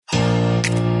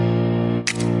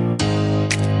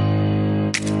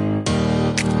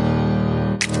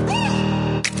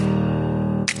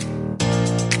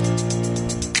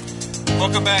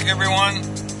Welcome back, everyone,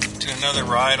 to another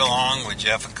ride along with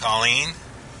Jeff and Colleen.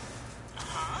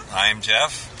 I'm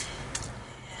Jeff,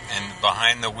 and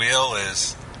behind the wheel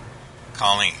is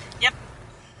Colleen. Yep,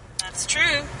 that's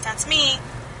true. That's me.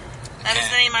 That is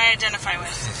the name I identify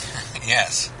with.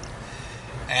 Yes.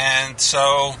 And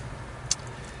so,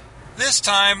 this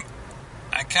time,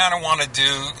 I kind of want to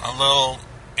do a little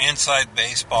inside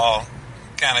baseball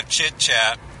kind of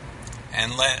chit-chat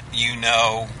and let you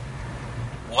know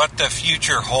what the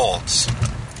future holds,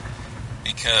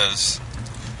 because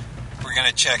we're going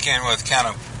to check in with kind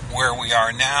of where we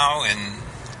are now and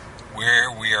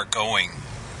where we are going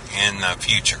in the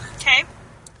future. Okay.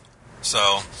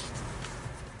 So.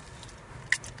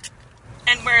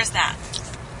 And where is that?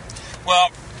 Well,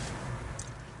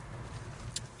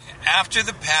 after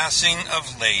the passing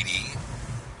of Lady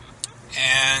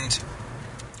and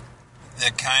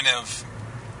the kind of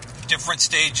different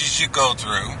stages you go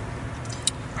through,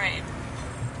 right,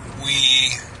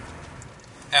 we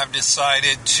have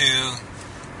decided to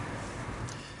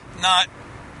not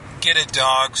get a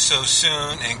dog so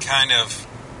soon and kind of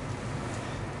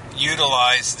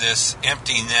utilize this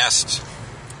empty nest,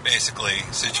 basically,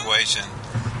 situation.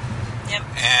 Yep.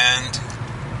 And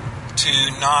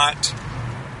to not,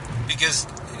 because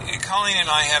Colleen and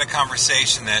I had a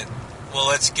conversation that, well,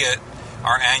 let's get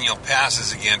our annual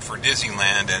passes again for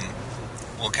Disneyland, and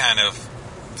we'll kind of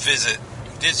visit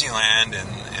Disneyland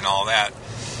and all that.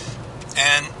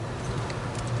 And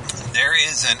there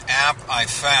is an app I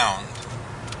found.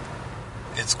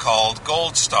 It's called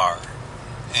Gold Star.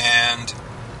 And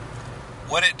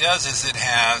what it does is it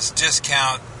has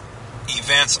discount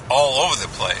events all over the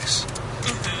place.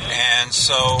 Mm-hmm. And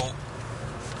so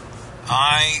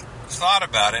I thought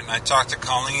about it, and I talked to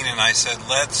Colleen, and I said,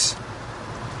 let's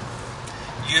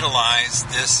utilize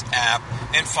this app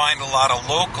and find a lot of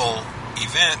local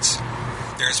events.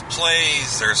 There's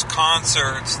plays, there's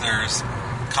concerts, there's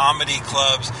comedy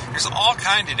clubs, there's all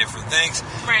kinds of different things.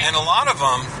 Right. And a lot of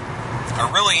them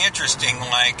are really interesting,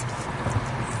 like,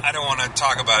 I don't want to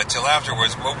talk about it till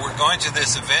afterwards, but we're going to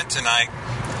this event tonight.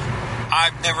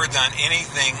 I've never done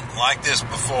anything like this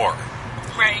before.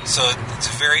 Right. So it's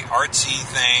a very artsy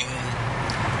thing,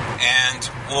 and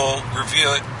we'll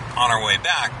review it on our way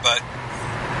back, but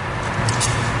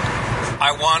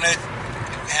I want to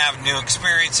have new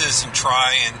experiences and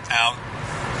try out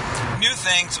new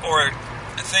things, or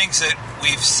things that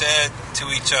we've said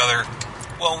to each other,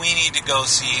 well, we need to go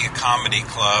see a comedy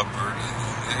club or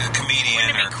a comedian.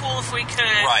 Wouldn't it be cool if we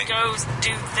could go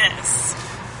do this?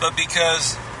 But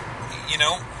because, we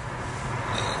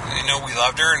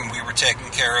loved her and we were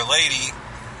taking care of Lady,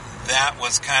 that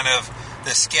was kind of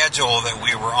the schedule that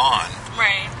we were on.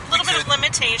 Right. A little bit of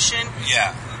limitation.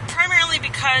 Yeah. Primarily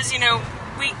because,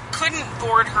 we couldn't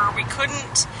board her. We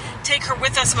couldn't take her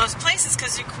with us most places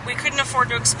because we couldn't afford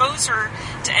to expose her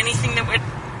to anything that would,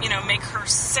 make her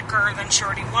sicker than she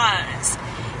already was.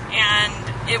 And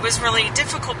it was really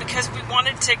difficult because we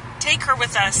wanted to take her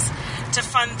with us to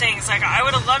fun things. Like, I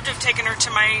would have loved to have taken her to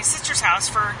my sister's house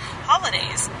for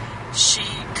holidays. She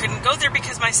couldn't go there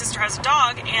because my sister has a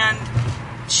dog, and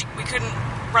we couldn't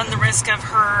run the risk of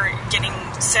her getting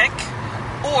sick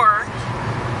or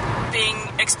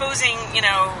exposing,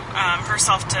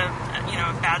 herself to,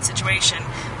 a bad situation.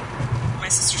 My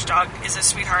sister's dog is a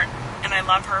sweetheart, and I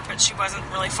love her, but she wasn't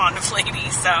really fond of Lady,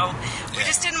 so we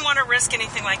just didn't want to risk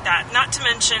anything like that. Not to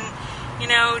mention,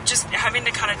 just having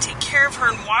to kind of take care of her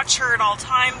and watch her at all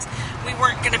times. We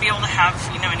weren't going to be able to have,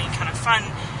 any kind of fun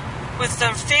with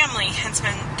the family and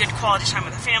spend good quality time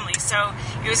with the family. So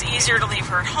it was easier to leave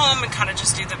her at home and kind of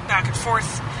just do the back and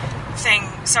forth thing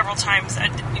several times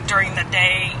during the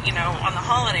day, on the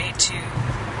holiday to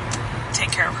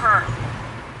take care of her.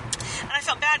 And I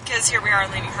felt bad because here we are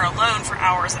leaving her alone for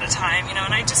hours at a time, and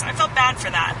I felt bad for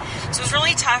that. So it was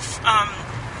really tough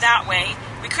that way.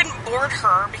 We couldn't board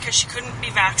her because she couldn't be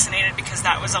vaccinated because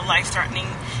that was a life-threatening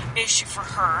issue for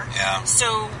her. Yeah.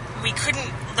 So we couldn't,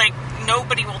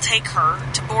 nobody will take her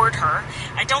to board her.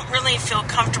 I don't really feel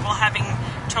comfortable having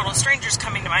total strangers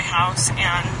coming to my house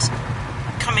and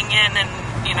coming in and,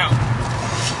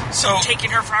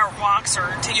 taking her for our walks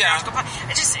or taking her to go.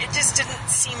 It just didn't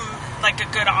seem like a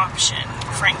good option,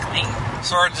 frankly.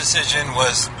 So our decision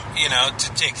was,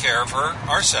 to take care of her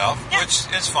ourselves, which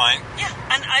is fine. Yeah,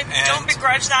 and I don't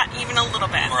begrudge that even a little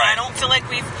bit. Right. I don't feel like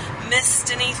we've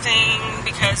missed anything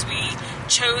because we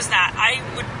chose that. I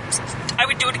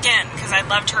would do it again because I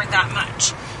loved her that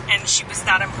much, and she was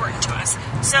that important to us.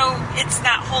 So it's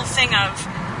that whole thing of,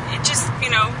 it just,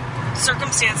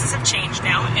 circumstances have changed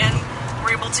now, and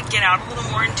we're able to get out a little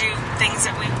more and do things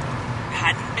that we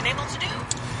hadn't been able to do.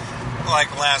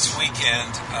 Like last weekend,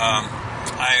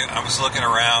 I was looking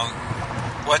around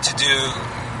what to do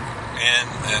in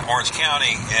Orange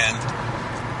County, and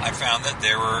I found that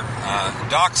there were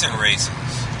dachshund races.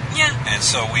 Yeah. And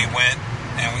so we went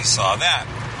and we saw that.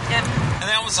 Yep. And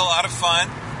that was a lot of fun.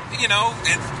 You know,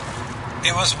 it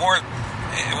was more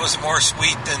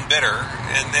sweet than bitter,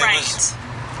 and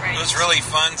it was really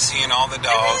fun seeing all the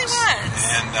dogs. It really was.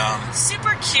 And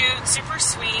super cute, super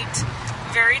sweet,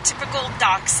 very typical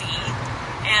Doxy,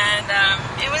 and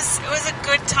it was a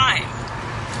good time.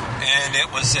 And it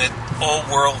was at Old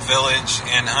World Village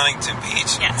in Huntington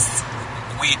Beach. Yes.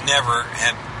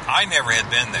 I never had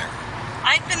been there.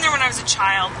 I'd been there when I was a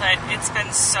child, but it's been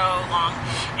so long.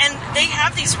 And they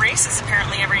have these races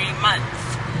apparently every month.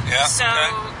 Yeah. So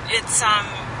it's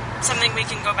something we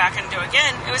can go back and do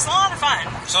again. It was a lot of fun.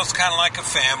 So it's kind of like a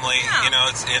family. Yeah. You know,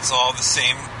 it's all the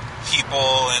same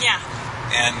people. And, yeah.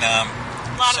 And a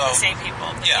lot of the same people.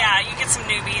 But yeah, you get some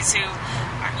newbies who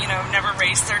are, never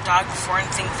raised their dog before and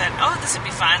think that, oh, this would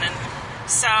be fun. And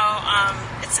so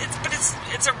it's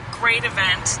a great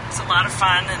event. It's a lot of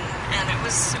fun, and it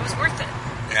was worth it.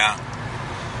 Yeah.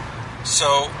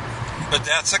 So, but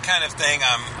that's the kind of thing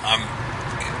I'm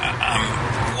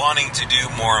wanting to do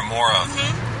more and more of.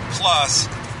 Mm-hmm. Plus,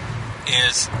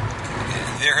 is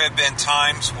there have been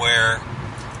times where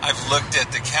I've looked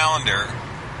at the calendar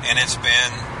and it's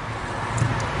been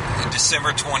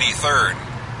December 23rd,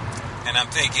 and I'm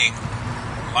thinking,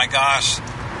 my gosh,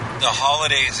 the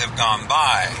holidays have gone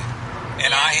by,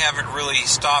 and I haven't really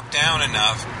stopped down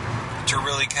enough to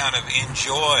really kind of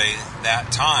enjoy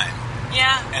that time.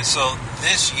 Yeah. And so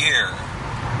this year,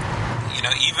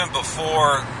 even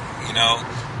before,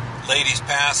 Lady's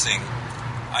passing,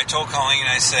 I told Colleen,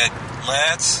 I said,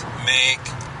 let's make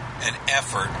an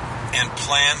effort and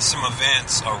plan some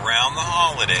events around the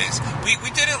holidays. We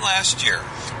did it last year.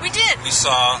 We did. We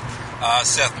saw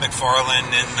Seth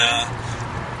MacFarlane in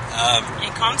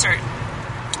concert.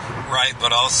 Right,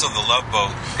 but also the Love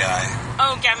Boat guy.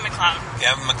 Oh, Gavin MacLeod.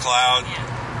 Gavin MacLeod.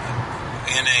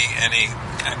 Yeah. In a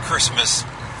Christmas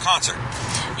concert.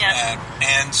 Yeah.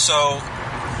 And so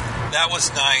that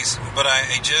was nice, but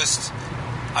I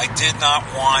did not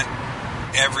want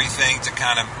everything to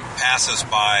kind of pass us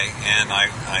by, and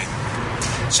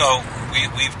so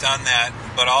we've done that,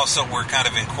 but also we're kind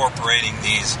of incorporating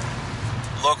these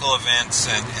local events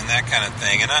and that kind of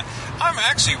thing, and I'm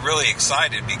actually really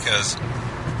excited because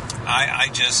I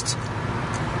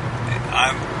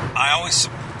always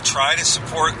try to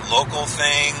support local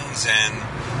things and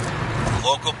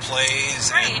local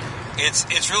plays, right. And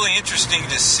it's really interesting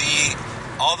to see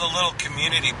all the little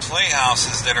community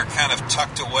playhouses that are kind of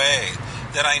tucked away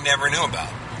that I never knew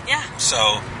about. Yeah.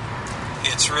 So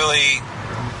it's really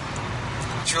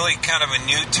kind of a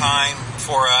new time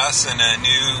for us and a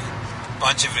new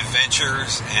bunch of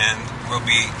adventures, and we'll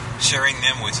be sharing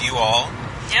them with you all.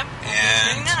 Yep.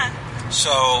 And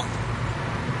so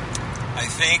I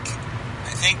think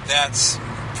that's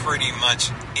pretty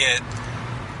much it.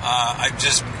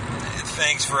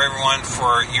 Thanks for everyone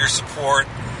for your support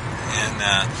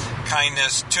and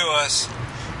kindness to us.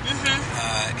 Mm-hmm.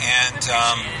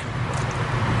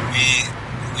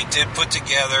 We did put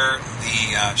together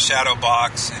the shadow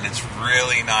box, and it's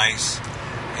really nice.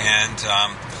 And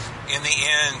in the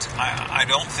end, I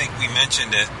don't think we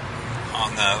mentioned it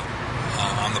on the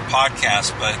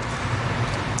podcast, but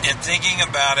in thinking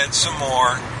about it some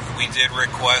more, we did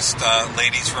request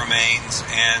Lady's remains,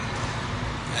 and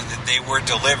they were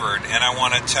delivered. And I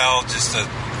want to tell just a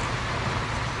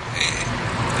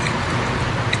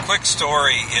quick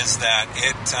story is that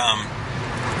it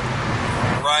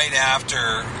right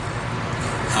after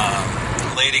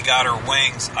Lady got her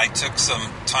wings, I took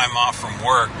some time off from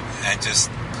work, and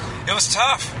it was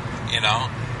tough,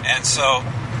 and so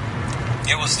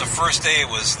it was the first day. It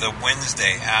was the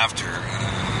Wednesday after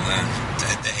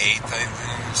the 8th,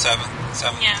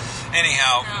 7th. Yeah.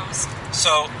 Anyhow,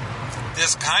 so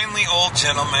this kindly old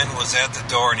gentleman was at the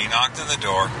door, and he knocked on the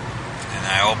door, and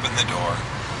I opened the door,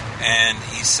 and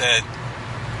he said,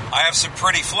 I have some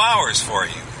pretty flowers for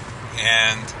you.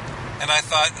 And I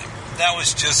thought that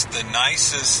was just the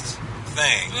nicest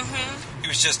thing. Mm-hmm. He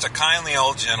was just a kindly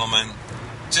old gentleman,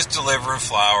 just delivering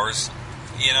flowers.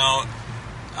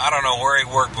 I don't know where he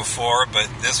worked before, but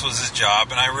this was his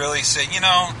job. And I really said,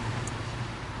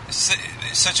 it's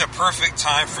such a perfect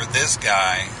time for this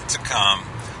guy to come,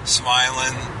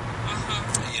 smiling,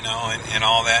 mm-hmm. and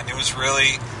all that. And it was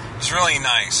really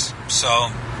nice.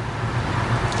 So,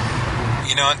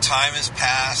 and time has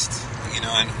passed,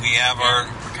 and we have we're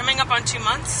coming up on 2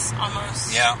 months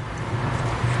almost. Yeah.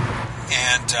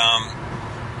 And,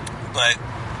 but,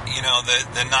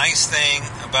 the nice thing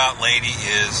about Lady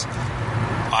is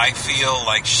I feel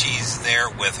like she's there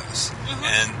with us.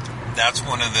 And that's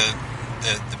one of the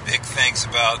big things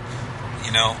about,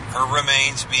 her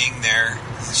remains being there.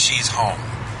 She's home,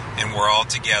 and we're all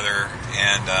together.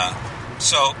 And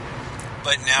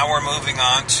but now we're moving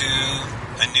on to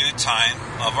a new time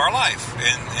of our life,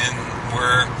 and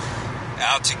we're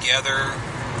out together,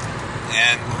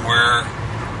 and we're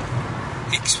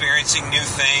experiencing new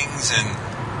things, and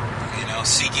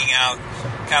seeking out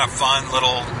kind of fun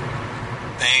little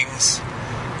things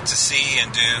to see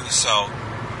and do. So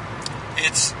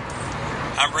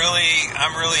I'm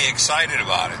really excited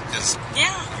about it. Just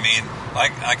I mean,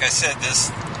 like I said,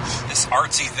 this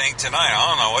artsy thing tonight, I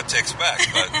don't know what to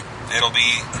expect, but it'll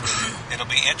be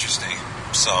interesting.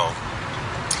 So,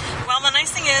 well, the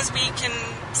nice thing is we can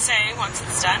say once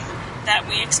it's done that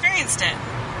we experienced it.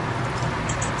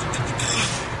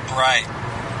 Right.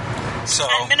 So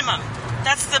at minimum.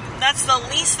 That's the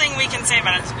least thing we can say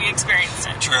about it is we experienced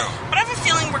it. True. But I have a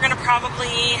feeling we're going to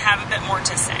probably have a bit more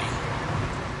to say.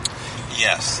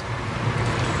 Yes.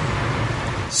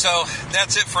 So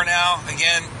that's it for now.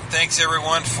 Again, thanks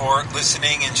everyone for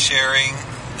listening and sharing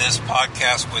this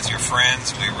podcast with your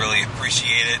friends. We really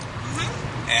appreciate it.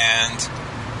 And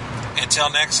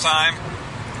until next time.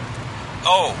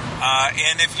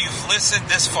 And if you've listened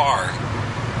this far,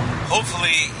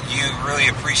 hopefully you really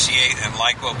appreciate and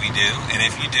like what we do. And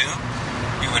if you do,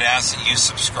 we would ask that you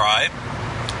subscribe.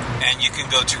 And you can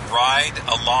go to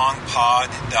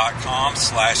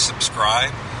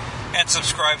ridealongpod.com/subscribe and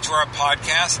subscribe to our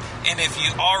podcast. And if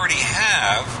you already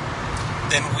have,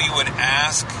 then we would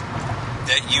ask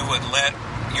that you would let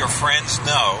your friends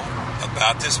know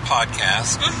about this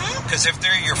podcast. Because if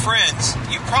they're your friends,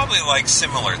 you probably like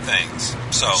similar things.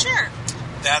 So sure.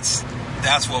 That's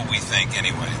what we think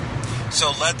anyway.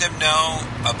 So let them know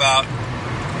about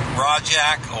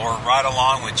Rajak or Ride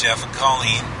Along with Jeff and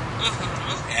Colleen,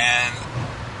 and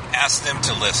ask them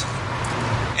to listen.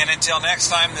 And until next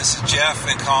time, this is Jeff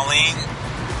and Colleen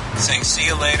saying see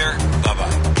you later.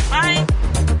 Bye-bye.